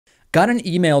Got an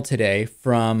email today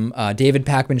from David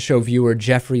Pakman Show viewer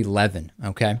Jeffrey Levin,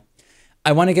 okay?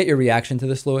 I want to get your reaction to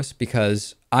this, Lewis,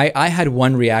 because I had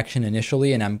one reaction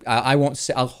initially, and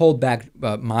I'll hold back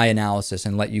my analysis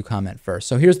and let you comment first.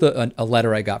 So here's a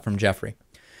letter I got from Jeffrey.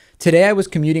 Today I was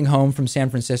commuting home from San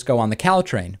Francisco on the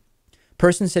Caltrain.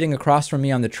 Person sitting across from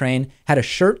me on the train had a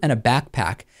shirt and a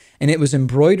backpack, and it was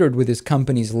embroidered with his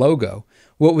company's logo.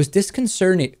 What was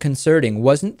disconcerting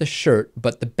wasn't the shirt,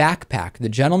 but the backpack. The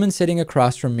gentleman sitting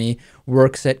across from me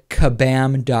works at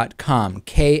Kabam.com,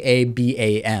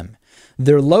 K-A-B-A-M.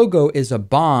 Their logo is a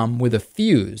bomb with a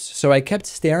fuse, so I kept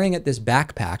staring at this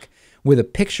backpack with a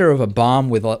picture of a bomb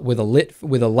with a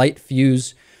lit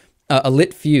fuse,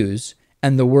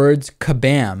 and the words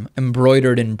Kabam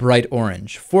embroidered in bright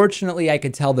orange. Fortunately, I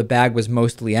could tell the bag was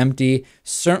mostly empty,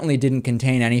 certainly didn't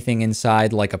contain anything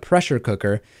inside like a pressure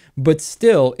cooker, but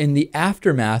still, in the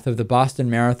aftermath of the Boston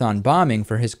Marathon bombing,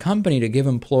 for his company to give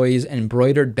employees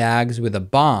embroidered bags with a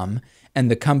bomb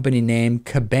and the company name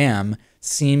Kabam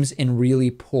seems in really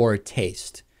poor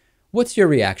taste. What's your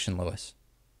reaction, Lewis?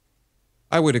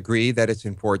 I would agree that it's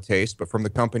in poor taste, but from the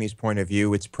company's point of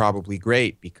view, it's probably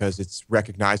great because it's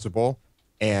recognizable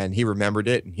and he remembered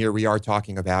it, and here we are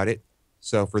talking about it.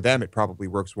 So for them, it probably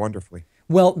works wonderfully.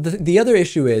 Well, the other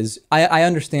issue is, I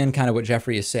understand kind of what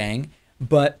Jeffrey is saying,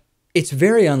 but it's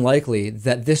very unlikely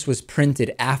that this was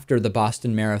printed after the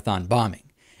Boston Marathon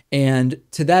bombing. And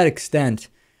to that extent,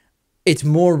 it's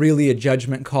more really a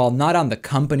judgment call, not on the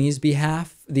company's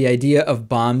behalf. The idea of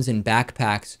bombs in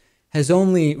backpacks has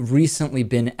only recently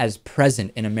been as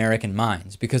present in American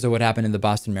minds because of what happened in the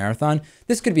Boston Marathon.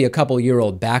 This could be a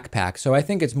couple-year-old backpack, so I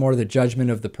think it's more the judgment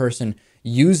of the person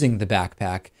using the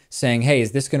backpack, saying, hey,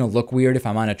 is this going to look weird if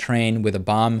I'm on a train with a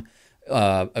bomb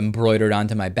embroidered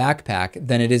onto my backpack,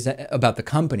 than it is about the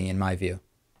company, in my view.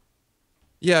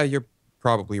 Yeah, you're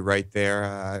probably right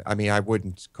there. I mean, I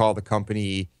wouldn't call the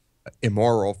company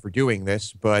immoral for doing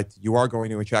this, but you are going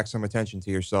to attract some attention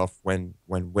to yourself when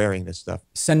wearing this stuff.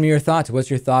 Send me your thoughts. What's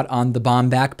your thought on the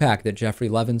bomb backpack that Jeffrey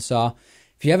Levin saw?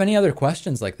 If you have any other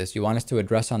questions like this you want us to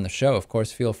address on the show, of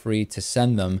course, feel free to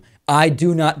send them. I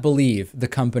do not believe the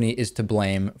company is to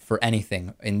blame for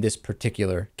anything in this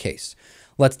particular case.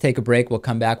 Let's take a break. We'll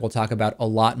come back. We'll talk about a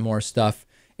lot more stuff,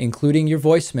 including your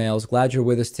voicemails. Glad you're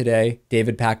with us today.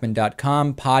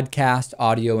 DavidPakman.com, podcast,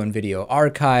 audio and video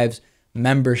archives,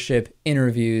 membership,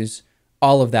 interviews,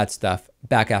 all of that stuff.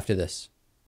 Back after this.